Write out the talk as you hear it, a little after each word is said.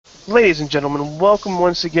Ladies and gentlemen, welcome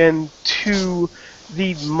once again to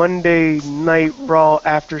the Monday Night Raw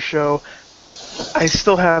after show. I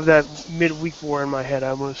still have that midweek war in my head. I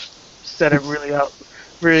almost said it really loud,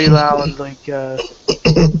 like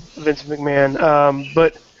Vince McMahon.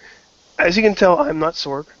 But as you can tell, I'm not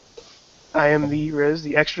Sorg. I am the Riz.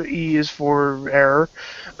 The extra E is for error.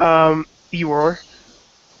 Eeyore.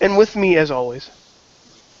 And with me, as always,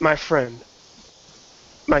 my friend,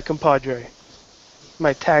 my compadre,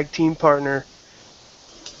 my tag team partner.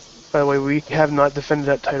 By the way, we have not defended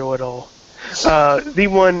that title at all. The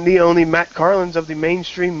one, the only Matt Carlins of the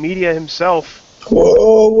mainstream media himself.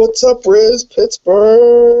 Whoa, what's up, Riz?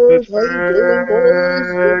 Pittsburgh. How you doing, boys?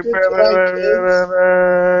 You're Pittsburgh. good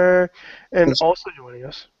tonight, kids. And There's, also joining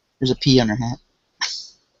us, there's a P on her hat.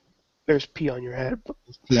 there's P on your hat.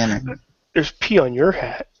 There's P on her hat. There's P on your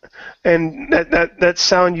hat. And that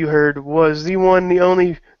sound you heard was the one, the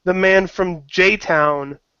only, the man from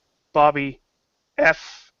J-Town, Bobby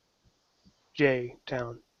F.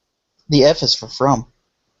 J-Town. The F is for from.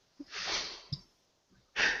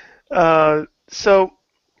 So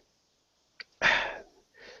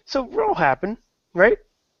Raw happened, right?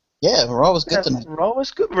 Yeah, Raw was good tonight. Raw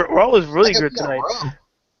was good. Raw was really good Yeah, tonight. Raw.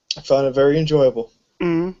 I found it very enjoyable.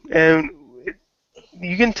 And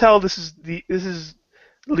you can tell this is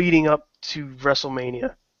leading up to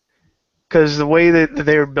WrestleMania, because the way that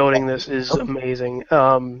they are building this is amazing.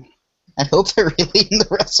 I hope they're really into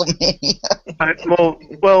WrestleMania.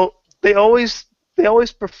 Well, they always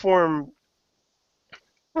perform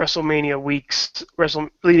WrestleMania weeks,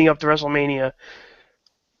 leading up to WrestleMania,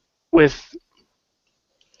 with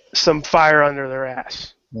some fire under their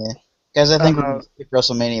ass. Yeah. Guys, I think we're going to skip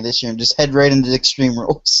WrestleMania this year and just head right into Extreme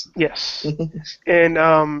Rules. Yes, and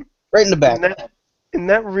Right in the back. and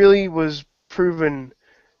that really was proven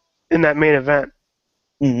in that main event,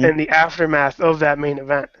 and the aftermath of that main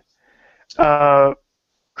event.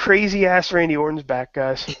 Crazy ass Randy Orton's back,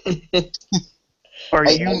 guys.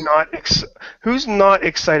 Who's not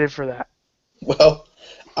excited for that? Well,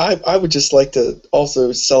 I would just like to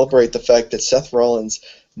also celebrate the fact that Seth Rollins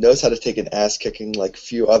knows how to take an ass kicking like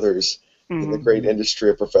few others in the great industry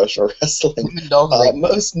of professional wrestling.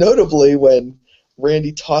 Most notably when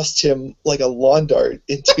Randy tossed him like a lawn dart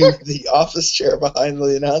into the office chair behind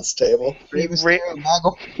the announce table. He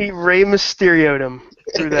Rey Mysterio'd him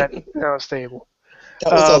through that announce table.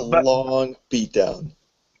 That was a long beatdown.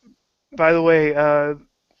 By the way,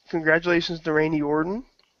 congratulations to Randy Orton,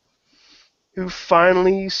 who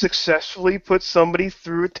finally successfully put somebody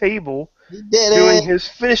through a table doing his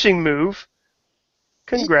finishing move.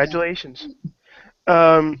 Congratulations.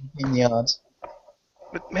 But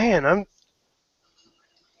man,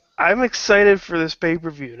 I'm excited for this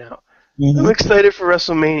pay-per-view now. I'm excited for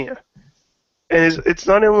WrestleMania. And it's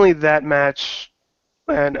not only that match,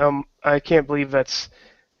 and I can't believe it's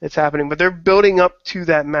happening, but they're building up to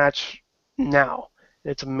that match now.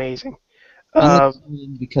 It's amazing.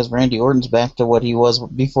 Because Randy Orton's back to what he was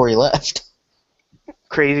before he left.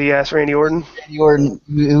 Crazy ass Randy Orton. Randy Orton,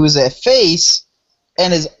 who was a face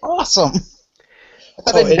and is awesome.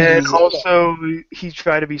 And also, he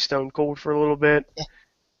tried to be Stone Cold for a little bit.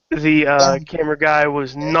 The camera guy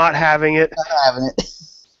was not having it. Not having it.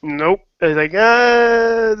 Nope. I was like,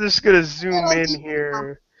 just gonna zoom in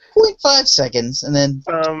here. 0.5 seconds, and then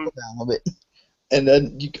down a bit. And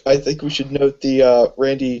then I think we should note the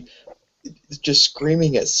Randy just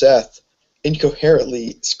screaming at Seth,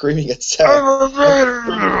 incoherently screaming at Seth.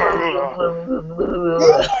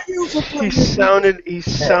 He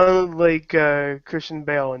sounded like Christian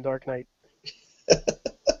Bale in Dark Knight.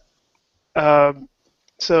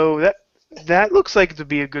 So that looks like to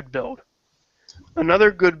be a good build.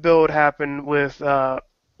 Another good build happened with the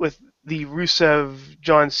Rusev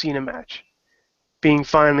John Cena match being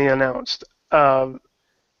finally announced. But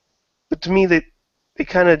to me, they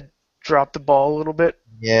kind of dropped the ball a little bit.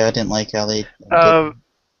 Yeah, I didn't like how they.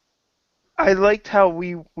 I liked how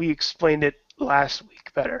we explained it last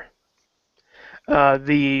week better.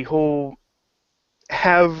 The whole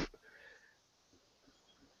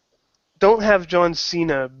don't have John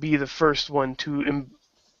Cena be the first one to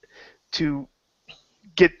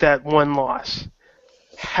get that one loss.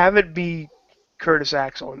 Have it be Curtis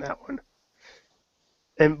Axel in that one,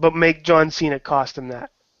 but make John Cena cost him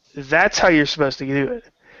that. That's how you're supposed to do it,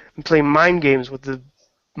 and play mind games with the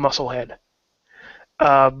musclehead.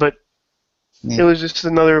 But it was just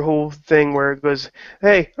another whole thing where it goes,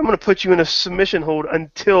 "Hey, I'm going to put you in a submission hold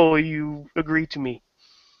until you agree to me."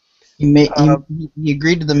 He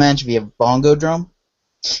agreed to the match via bongo drum.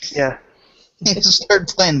 Yeah. He just started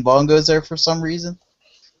playing bongos there for some reason.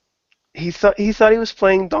 He thought he was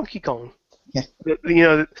playing Donkey Kong. Yeah.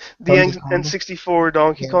 The Donkey Kong. N64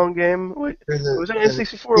 Donkey Yeah. Kong game. Was it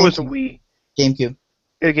N64 or was it Wii? GameCube.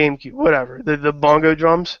 GameCube, whatever. The bongo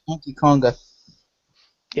drums. Donkey Konga.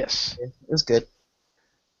 Yes. Yeah, it was good.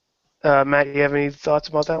 Matt, you have any thoughts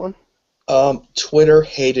about that one? Twitter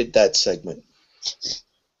hated that segment.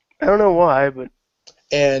 I don't know why, but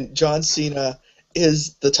And John Cena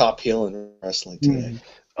is the top heel in wrestling today.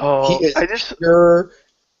 Oh, he is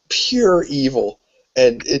pure evil,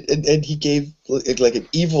 and he gave like an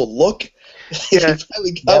evil look. Yeah. He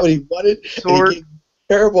finally got what he wanted, and he gave a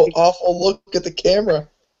terrible, awful look at the camera.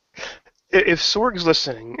 If Sorg's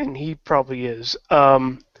listening, and he probably is,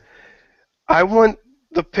 I want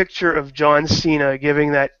the picture of John Cena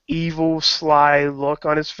giving that evil, sly look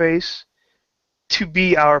on his face to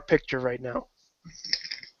be our picture right now.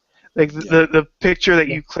 Like the picture that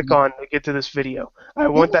you click on to get to this video. I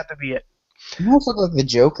want that to be it. He almost looked like the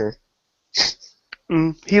Joker.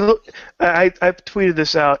 He looked. I tweeted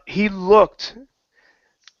this out. He looked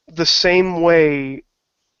the same way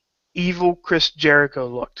evil Chris Jericho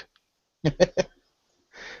looked.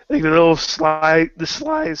 Like the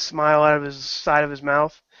sly smile out of his side of his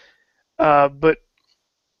mouth. But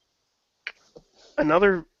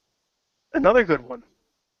another good one.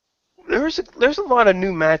 There's a lot of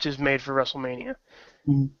new matches made for WrestleMania.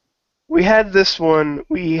 Mm-hmm. We had this one.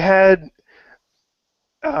 We had,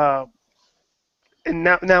 and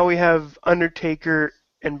now we have Undertaker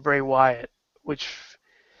and Bray Wyatt, which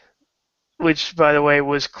by the way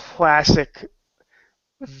was classic,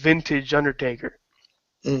 vintage Undertaker,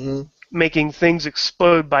 making things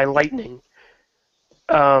explode by lightning.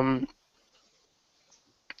 Are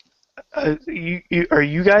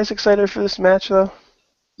you guys excited for this match though?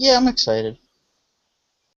 Yeah, I'm excited.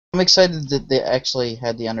 I'm excited that they actually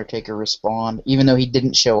had The Undertaker respond, even though he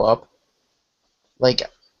didn't show up. Like,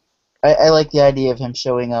 I like the idea of him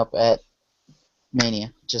showing up at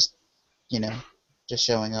Mania, just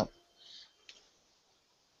showing up.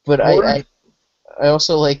 But I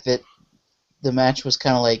also like that the match was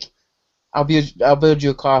kind of like, I'll build you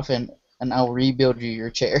a coffin and I'll rebuild you your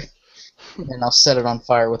chair, and I'll set it on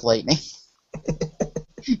fire with lightning.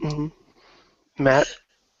 Matt?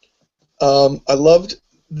 I loved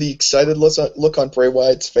the excited look on Bray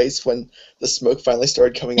Wyatt's face when the smoke finally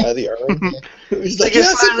started coming out of the urn. He's like,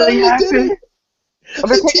 yes, it finally did it!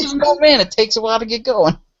 Undertaker's an old man. It takes a while to get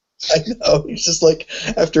going. I know. He's just like,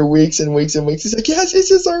 after weeks and weeks and weeks, he's like, yes, it's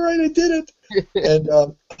just all right, I did it. And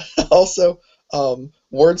also,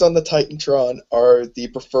 words on the Titantron are the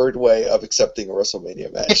preferred way of accepting a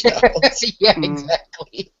WrestleMania match now. Yeah,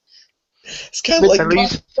 exactly. It's kind of like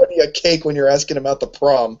a cake when you're asking about the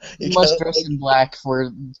prom. You must dress in black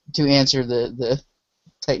to answer the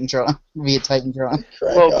Titantron via Titantron.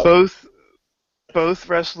 Well, both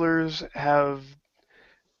wrestlers have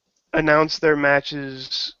announced their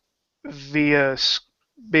matches via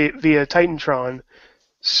Titantron.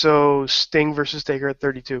 So Sting versus Taker at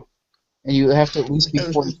 32. And you have to at least be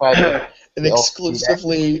 45. And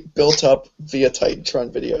exclusively built up via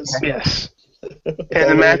Titantron videos. Yes. And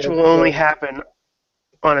the match will only happen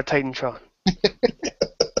on a Titantron.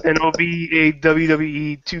 And it'll be a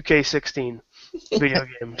WWE 2K16 video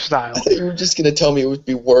game style. I thought you were just going to tell me it would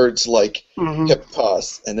be words like hip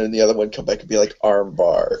toss, and then the other one come back and be like arm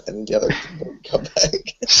bar, and then the other one come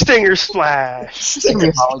back. Stinger splash.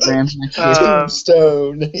 Stinger holograms.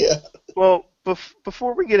 Tombstone. Yeah. Well,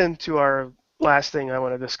 before we get into our last thing I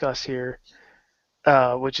want to discuss here,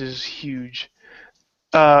 which is huge,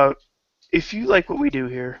 if you like what we do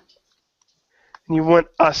here, and you want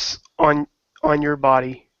us on your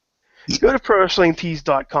body, go to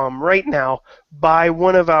ProWrestlingTees.com right now. Buy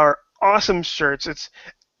one of our awesome shirts. It's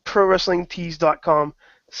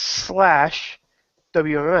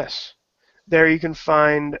ProWrestlingTees.com/WMS. There you can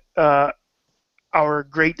find our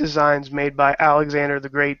great designs made by Alexander the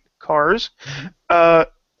Great Cars. And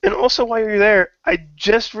also, while you're there, I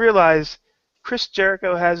just realized Chris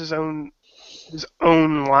Jericho has his own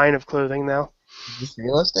line of clothing now. You just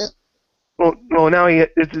realized it? Well, now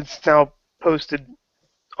it's now posted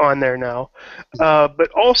on there now. But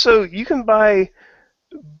also, you can buy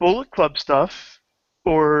Bullet Club stuff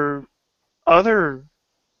or other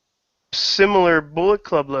similar Bullet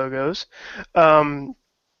Club logos,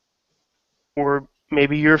 or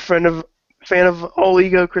maybe you're a fan of All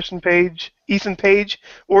Ego, Ethan Page,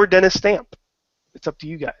 or Dennis Stamp. It's up to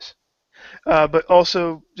you guys. But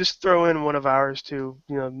also, just throw in one of ours to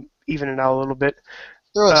even it out a little bit.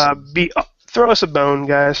 Throw us a bone,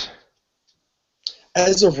 guys.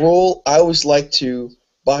 As a rule, I always like to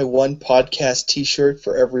buy one podcast T-shirt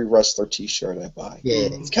for every wrestler T-shirt I buy. Yeah.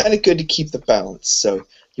 It's kind of good to keep the balance. So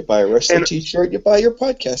You buy a wrestling T-shirt, you buy your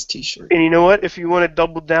podcast T-shirt. And you know what? If you want to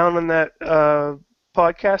double down on that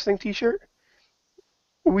podcasting T-shirt,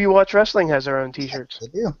 We Watch Wrestling has our own T-shirts. They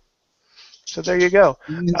do. So there you go.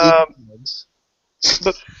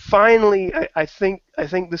 But finally, I think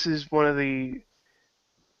this is one of the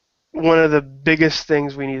biggest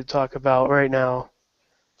things we need to talk about right now.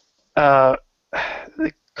 The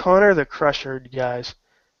Connor the Crusher, guys.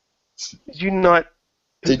 Did you not?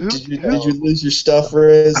 Did you lose your stuff,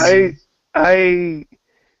 Riz? I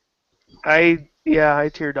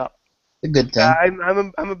teared up. A good thing.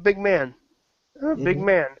 I'm a big man. I'm a big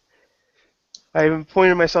man. I even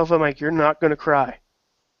pointed myself. I'm like, you're not gonna cry.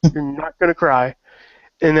 You're not gonna cry.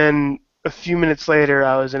 And then a few minutes later,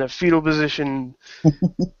 I was in a fetal position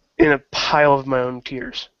in a pile of my own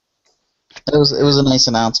tears. It was a nice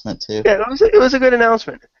announcement too. Yeah, it was a good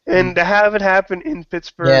announcement, and to have it happen in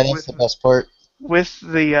Pittsburgh. Yeah, that's the best part. With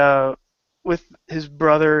his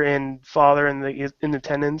brother and father in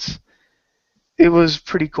attendance, it was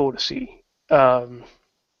pretty cool to see.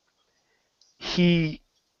 He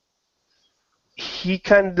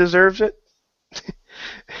kind of deserves it,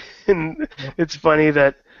 and it's funny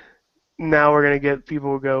that now we're gonna get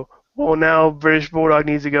people who go, well, now British Bulldog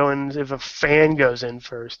needs to go in if a fan goes in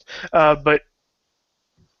first. But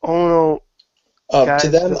oh no. To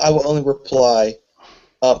them, I will only reply.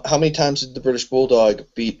 How many times did the British Bulldog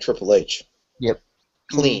beat Triple H? Yep.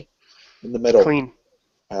 Clean. In the middle. Clean.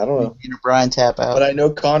 I don't know. Daniel Bryan tap out. But I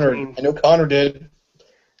know Connor. I know Connor did.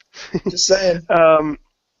 Just saying.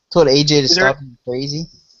 Told AJ to stop being crazy.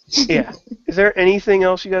 Yeah. Is there anything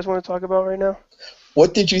else you guys want to talk about right now?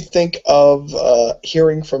 What did you think of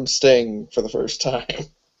hearing from Sting for the first time?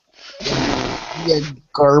 He had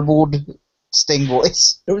garbled Sting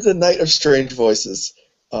voice. It was a night of strange voices.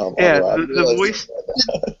 The voice.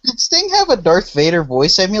 Did Sting have a Darth Vader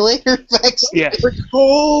voice emulator back then? Yeah.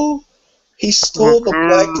 Recall, he stole the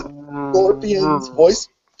Black Scorpion's voice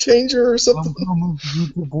changer or something.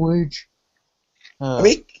 I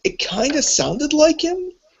mean, it kind of sounded like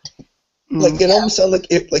him. Like it almost sounded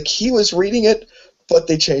like he was reading it, but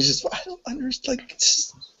they changed his voice. I don't understand.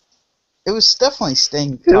 It was definitely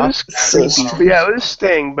Sting. It was creepy. Yeah, it was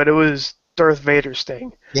Sting, but it was Darth Vader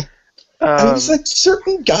Sting. Yeah. I mean, it's like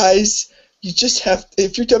certain guys, you just have,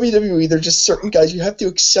 if you're WWE, they're just certain guys, you have to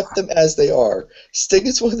accept them as they are. Sting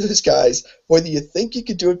is one of those guys, whether you think you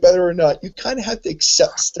could do it better or not, you kind of have to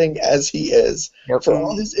accept Sting as he is. Yep. For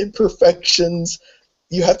all his imperfections,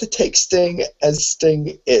 you have to take Sting as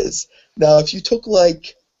Sting is. Now, if you took,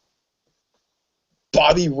 like,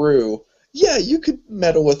 Bobby Roode, yeah, you could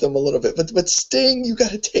meddle with him a little bit, but Sting, you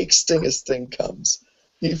got to take Sting as Sting comes.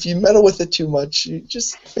 If you meddle with it too much, you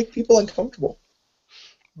just make people uncomfortable.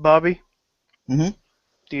 Bobby? Mm-hmm.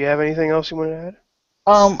 Do you have anything else you want to add?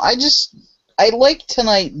 I liked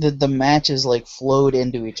tonight that the matches, like, flowed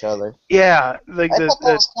into each other. Yeah. I thought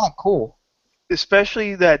that was kind of cool.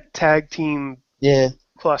 Especially that tag team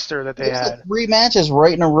cluster that they had. Like 3 matches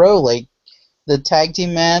right in a row, like the tag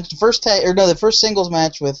team match, the first singles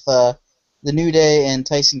match with the New Day and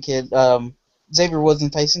Tyson Kidd, Xavier Woods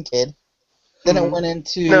and Tyson Kidd. Then it went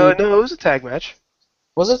into... No, it was a tag match.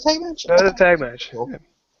 Was it a tag match? No, it was a tag match. Cool.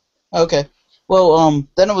 Okay. Well,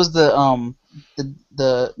 then it was the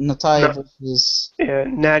Natalya versus... Yeah,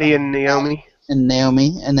 Natty and Naomi. And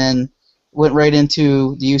then went right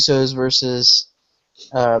into the Usos versus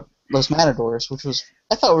Los Matadors, which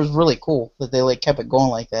I thought was really cool that they kept it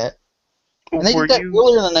going like that. And they did that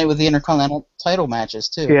earlier in the night with the Intercontinental title matches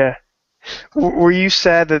too. Yeah. Were you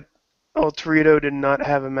sad that El Torito did not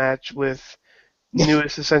have a match with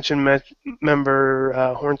newest Ascension member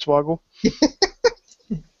Hornswoggle?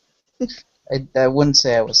 I wouldn't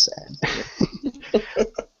say I was sad.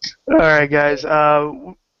 All right, guys.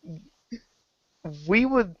 We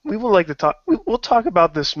would like to talk. We'll talk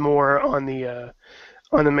about this more on the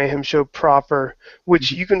Mayhem Show proper,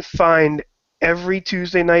 which you can find every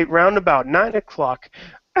Tuesday night round about 9 o'clock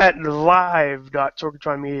at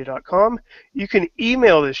live.sorgatronmedia.com. You can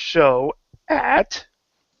email this show at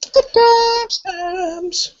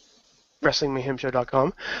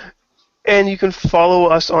WrestlingMayhemShow.com. And you can follow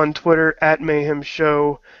us on Twitter at Mayhem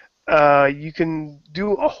Show. You can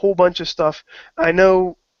do a whole bunch of stuff. I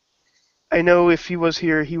know if he was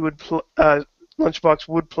here, he would Lunchbox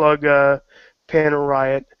would plug Panel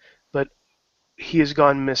Riot, but he has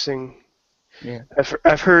gone missing. Yeah.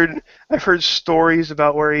 I've heard stories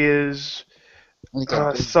about where he is.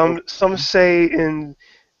 Some say in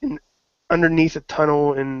underneath a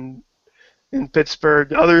tunnel in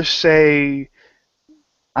Pittsburgh. Others say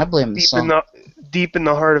I blame the sun. Deep in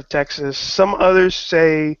the heart of Texas. Some others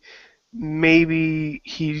say maybe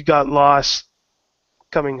he got lost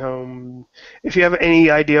coming home. If you have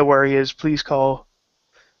any idea where he is, please call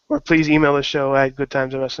or please email the show at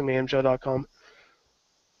goodtimesatwrestlingmayhemshow.com.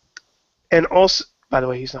 And also, by the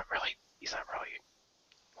way, he's not really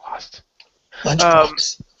lost.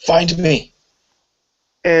 Lunchbox, find me.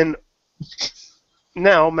 And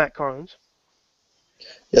now, Matt Carlins.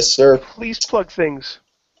 Yes, sir. Please plug things.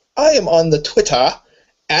 I am on the Twitter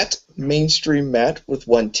at MainstreamMatt with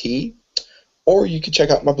 1 T, or you can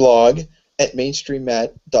check out my blog at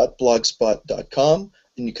mainstreammatt.blogspot.com,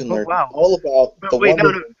 and you can learn all about the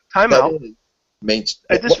wonder. No, time out.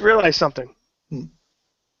 I just realized something. Hmm.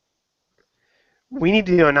 We need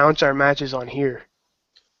to announce our matches on here.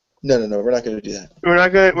 No, we're not going to do that. We're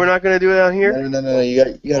not going to do it on here. No.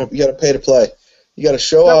 You got to pay to play. You got to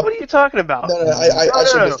show up. What are you talking about? No. I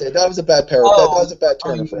shouldn't have said that. Was a bad parrot. That was a bad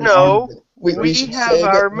turn of phrase. No, we should have save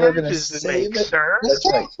our it. We're going to matches to save make, it. sir. That's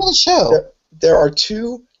right. For the show. There are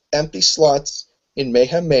 2 empty slots in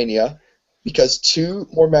Mayhem Mania because 2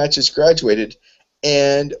 more matches graduated,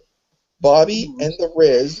 and Bobby and the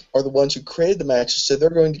Riz are the ones who created the matches, so they're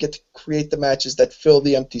going to get to create the matches that fill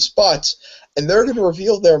the empty spots, and they're going to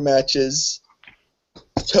reveal their matches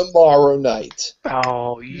tomorrow night.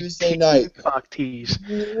 Oh, you Tuesday night. Cock tease.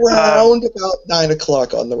 Round about 9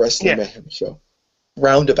 o'clock on the Wrestling Mayhem show.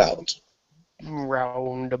 Roundabout.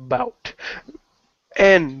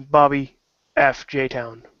 And Bobby F.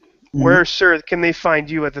 J-Town. Where, sir, can they find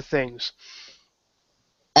you at the things?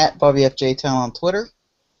 At Bobby F. J-Town on Twitter.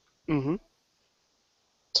 Mm-hmm.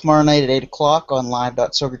 Tomorrow night at 8 o'clock on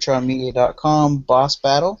live.sorgatronmedia.com, Boss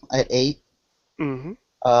Battle at 8. Mm-hmm.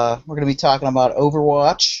 We're going to be talking about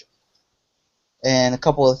Overwatch and a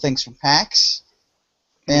couple of things from PAX.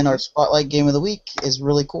 And our Spotlight Game of the Week is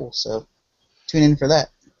really cool, so tune in for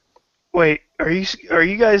that. Wait, are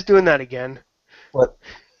you guys doing that again? What?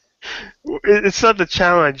 It's not the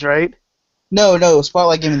challenge, right? No,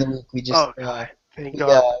 Spotlight Game of the Week. We just thank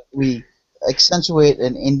God. We accentuate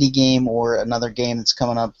an indie game or another game that's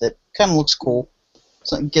coming up that kind of looks cool.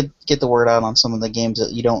 So get the word out on some of the games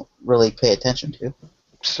that you don't really pay attention to.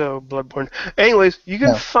 So Bloodborne. Anyways, you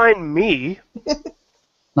can find me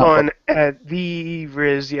at the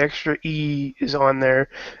Riz. The extra E is on there.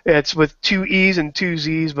 It's with 2 E's and 2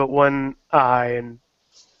 Z's, but 1 I and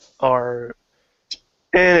R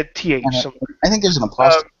and a TH somewhere. I think there's an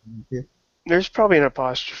apostrophe here. There's probably an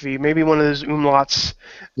apostrophe, maybe one of those umlauts.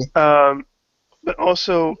 Yeah. But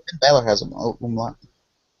also, Balor has an umlaut.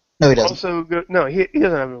 No, he doesn't. Also, he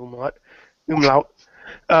doesn't have an umlaut.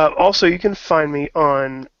 Also, you can find me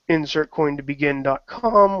on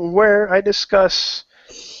insertcointobegin.com, where I discuss.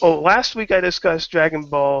 Last week I discussed Dragon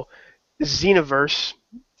Ball Xenoverse.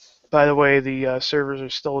 By the way, the servers are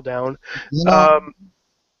still down.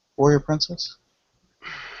 Warrior Princess.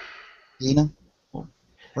 Xena.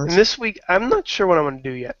 And this week, I'm not sure what I'm going to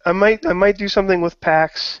do yet. I might do something with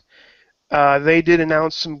PAX. They did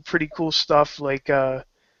announce some pretty cool stuff, like the.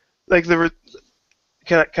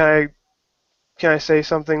 Can I say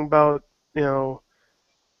something about about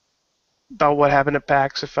what happened at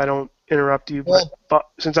PAX if I don't interrupt you? But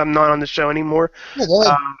since I'm not on the show anymore, go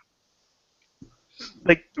ahead.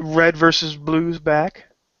 Like Red versus Blue's back.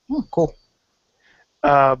 Oh, cool.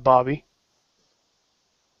 Bobby.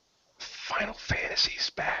 Final Fantasy's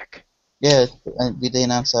back. Yeah, they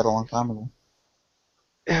announced that a long time ago.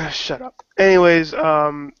 Shut up. Anyways,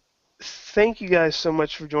 thank you guys so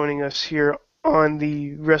much for joining us here on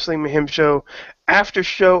the Wrestling Mayhem Show after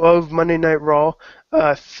show of Monday Night Raw.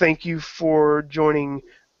 Thank you for joining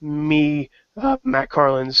me, Matt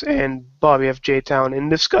Carlins, and Bobby F. J-Town in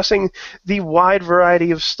discussing the wide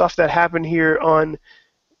variety of stuff that happened here on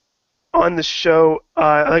the show.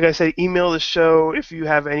 Like I said, email the show if you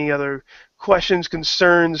have any other questions,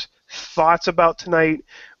 concerns, thoughts about tonight,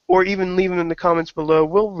 or even leave them in the comments below.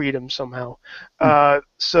 We'll read them somehow.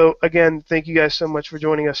 So, again, thank you guys so much for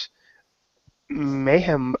joining us.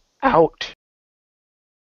 Mayhem out.